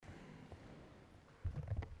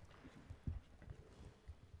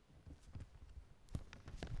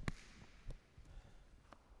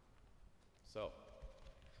So,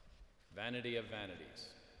 vanity of vanities.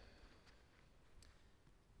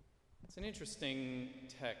 It's an interesting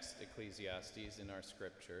text, Ecclesiastes, in our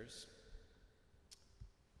scriptures.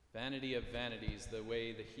 Vanity of vanities, the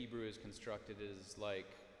way the Hebrew is constructed is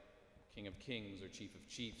like King of Kings or Chief of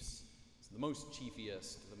Chiefs. It's the most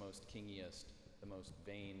chiefiest, the most kingiest, the most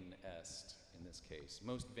vain-est in this case.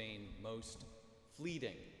 Most vain, most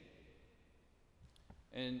fleeting.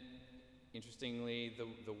 And interestingly,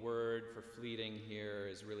 the word for fleeting here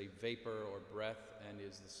is really vapor or breath and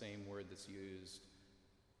is the same word that's used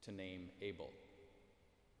to name Abel.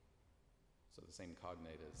 So the same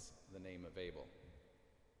cognate as the name of Abel.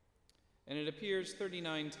 And it appears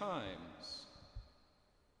 39 times,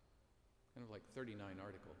 kind of like 39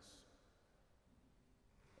 articles.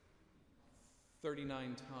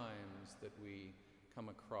 39 times that we come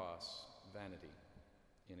across vanity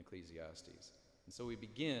in Ecclesiastes. And so we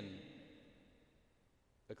begin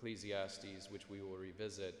Ecclesiastes, which we will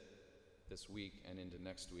revisit this week and into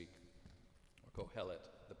next week, or Kohelet,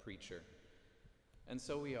 the preacher. And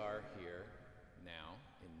so we are here now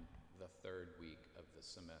in the third week of the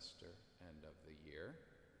semester and of the year.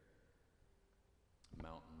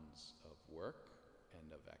 Mountains of work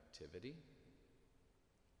and of activity.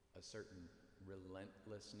 A certain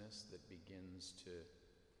relentlessness that begins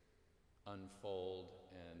to unfold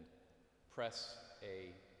and press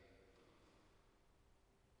a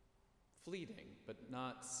fleeting, but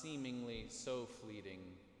not seemingly so fleeting,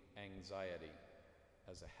 anxiety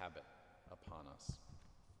as a habit upon us.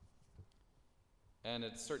 And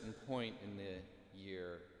at a certain point in the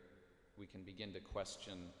year, we can begin to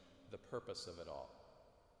question the purpose of it all.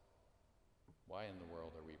 Why in the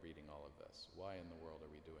world are we reading all of this? Why in the world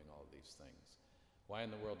are we doing all of these things? Why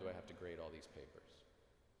in the world do I have to grade all these papers?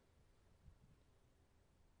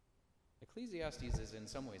 Ecclesiastes is in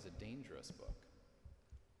some ways a dangerous book.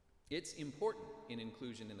 It's important in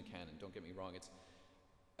inclusion in the canon, don't get me wrong. It's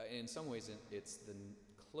in some ways it's the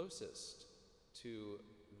closest to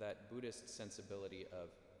that Buddhist sensibility of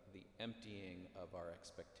the emptying of our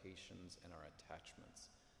expectations and our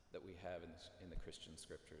attachments that we have in the Christian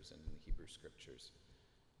scriptures and in the Hebrew scriptures.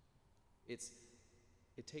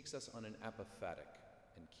 It takes us on an apophatic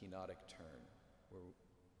and kenotic turn where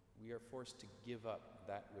we are forced to give up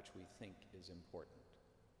that which we think is important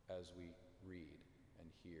as we read and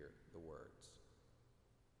hear the words.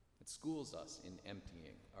 It schools us in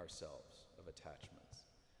emptying ourselves of attachments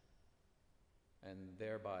and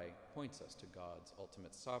thereby points us to God's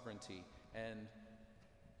ultimate sovereignty and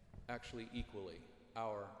actually equally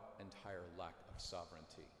our entire lack of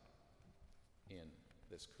sovereignty in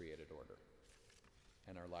this created order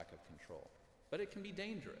and our lack of control. But it can be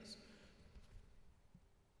dangerous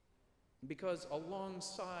because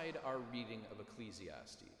alongside our reading of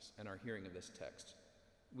Ecclesiastes and our hearing of this text,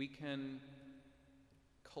 we can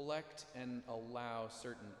collect and allow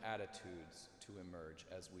certain attitudes to emerge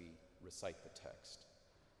as we recite the text.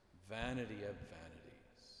 Vanity of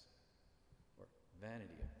vanities, or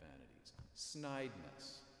vanity of vanities.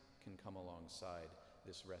 Snideness can come alongside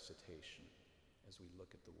this recitation as we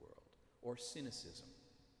look at the world. Or cynicism,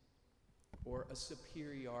 or a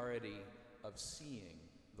superiority of seeing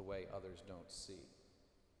the way others don't see.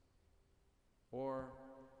 Or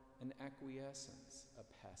an acquiescence,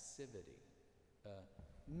 a passivity, a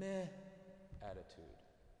meh attitude.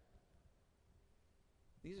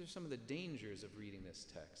 These are some of the dangers of reading this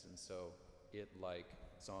text, and so it, like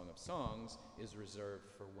Song of Songs, is reserved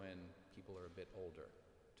for when people are a bit older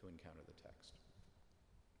to encounter the text.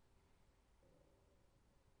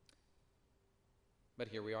 But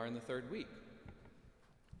here we are in the third week.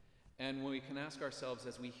 And we can ask ourselves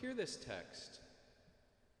as we hear this text,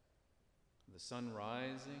 the sun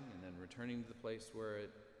rising and then returning to the place where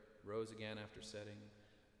it rose again after setting,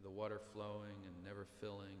 the water flowing and never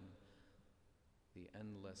filling, the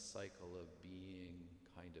endless cycle of being,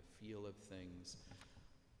 kind of feel of things.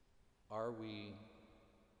 Are we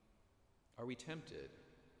tempted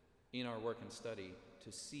in our work and study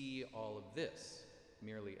to see all of this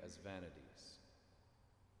merely as vanities?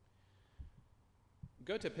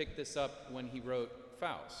 Goethe picked this up when he wrote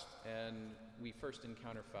Faust, and we first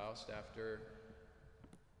encounter Faust after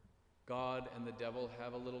God and the devil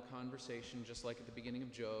have a little conversation, just like at the beginning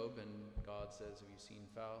of Job, and God says, "Have you seen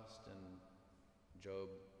Faust?" And Job,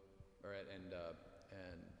 and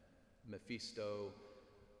Mephisto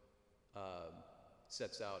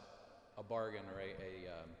sets out a bargain or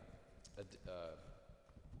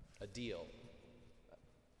a deal,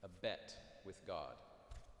 a bet with God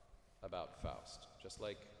about Faust, just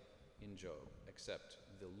like in Job, except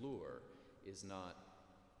the lure is not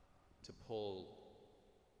to pull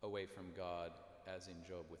away from God as in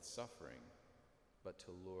Job with suffering, but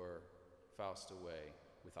to lure Faust away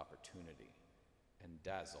with opportunity and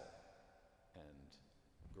dazzle and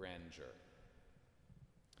grandeur.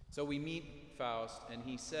 So we meet Faust, and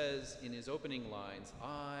he says in his opening lines,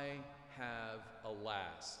 "I have,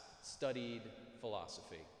 alas, studied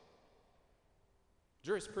philosophy,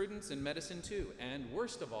 jurisprudence and medicine too, and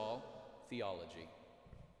worst of all, theology.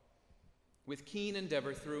 With keen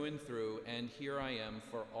endeavor through and through, and here I am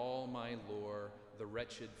for all my lore, the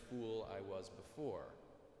wretched fool I was before,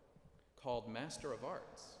 called Master of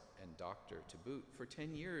Arts and Doctor to boot. For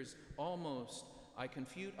 10 years almost I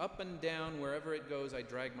confute up and down wherever it goes. I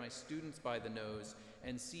drag my students by the nose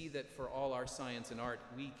and see that for all our science and art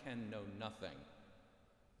we can know nothing.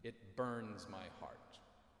 It burns my heart."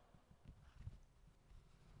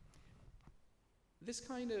 This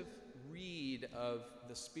kind of read of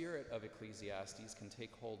the spirit of Ecclesiastes can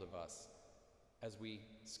take hold of us as we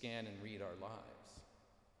scan and read our lives.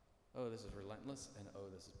 Oh, this is relentless, and oh,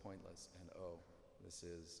 this is pointless, and oh, this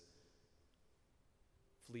is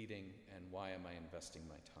fleeting, and why am I investing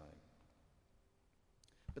my time?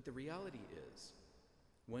 But the reality is,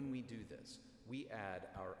 when we do this, we add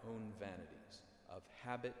our own vanities of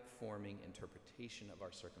habit-forming interpretation of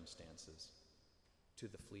our circumstances to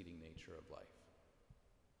the fleeting nature of life.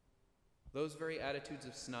 Those very attitudes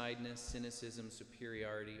of snideness, cynicism,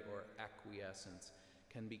 superiority, or acquiescence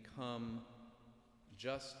can become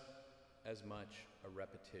just as much a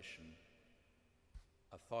repetition,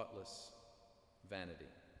 a thoughtless vanity,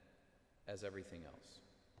 as everything else.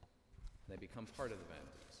 They become part of the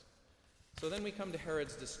vanities. So then we come to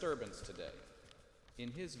Herod's disturbance today,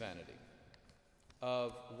 in his vanity,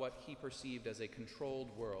 of what he perceived as a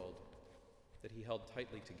controlled world that he held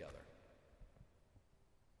tightly together.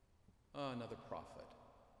 Another prophet.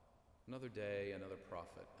 Another day, another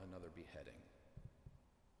prophet, another beheading.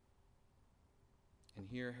 And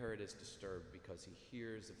here Herod is disturbed because he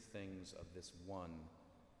hears of things of this one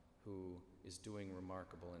who is doing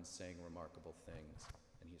remarkable and saying remarkable things,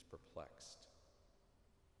 and he's perplexed.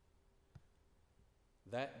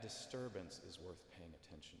 That disturbance is worth paying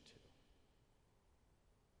attention to.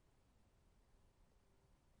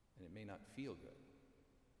 And it may not feel good,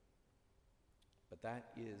 but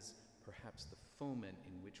that is perhaps the foment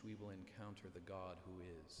in which we will encounter the God who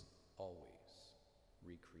is always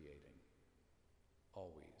recreating,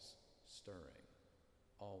 always stirring,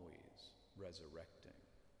 always resurrecting.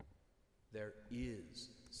 There is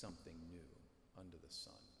something new under the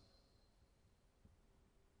sun.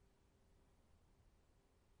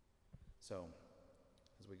 So,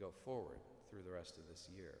 as we go forward through the rest of this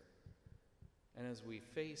year, and as we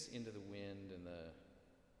face into the wind and the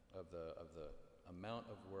amount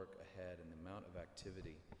of work ahead and the amount of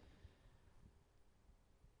activity,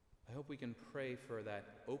 I hope we can pray for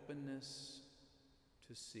that openness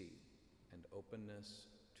to see and openness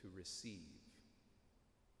to receive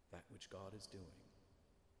that which God is doing,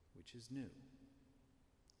 which is new,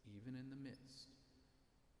 even in the midst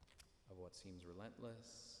of what seems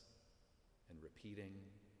relentless and repeating.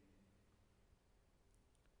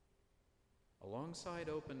 Alongside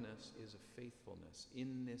openness is a faithfulness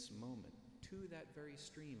in this moment to that very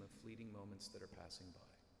stream of fleeting moments that are passing by.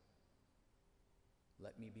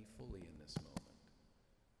 Let me be fully in this moment.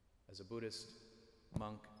 As a Buddhist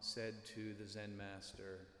monk said to the Zen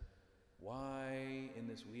master, "Why in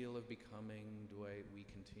this wheel of becoming do we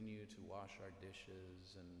continue to wash our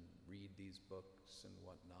dishes and read these books and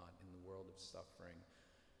whatnot in the world of suffering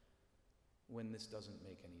when this doesn't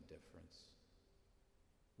make any difference?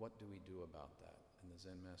 What do we do about that?" And the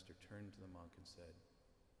Zen master turned to the monk and said,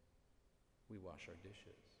 "We wash our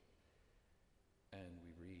dishes, and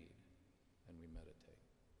we read, and we meditate."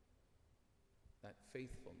 That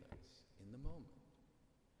faithfulness in the moment,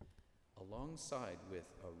 alongside with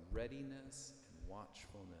a readiness and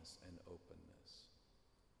watchfulness and openness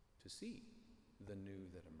to see the new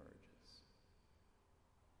that emerges,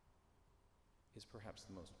 is perhaps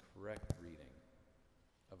the most correct reading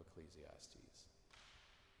of Ecclesiastes,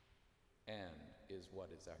 and is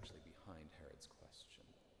what is actually behind Herod's question.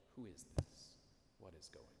 Who is this? What is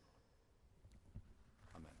going on?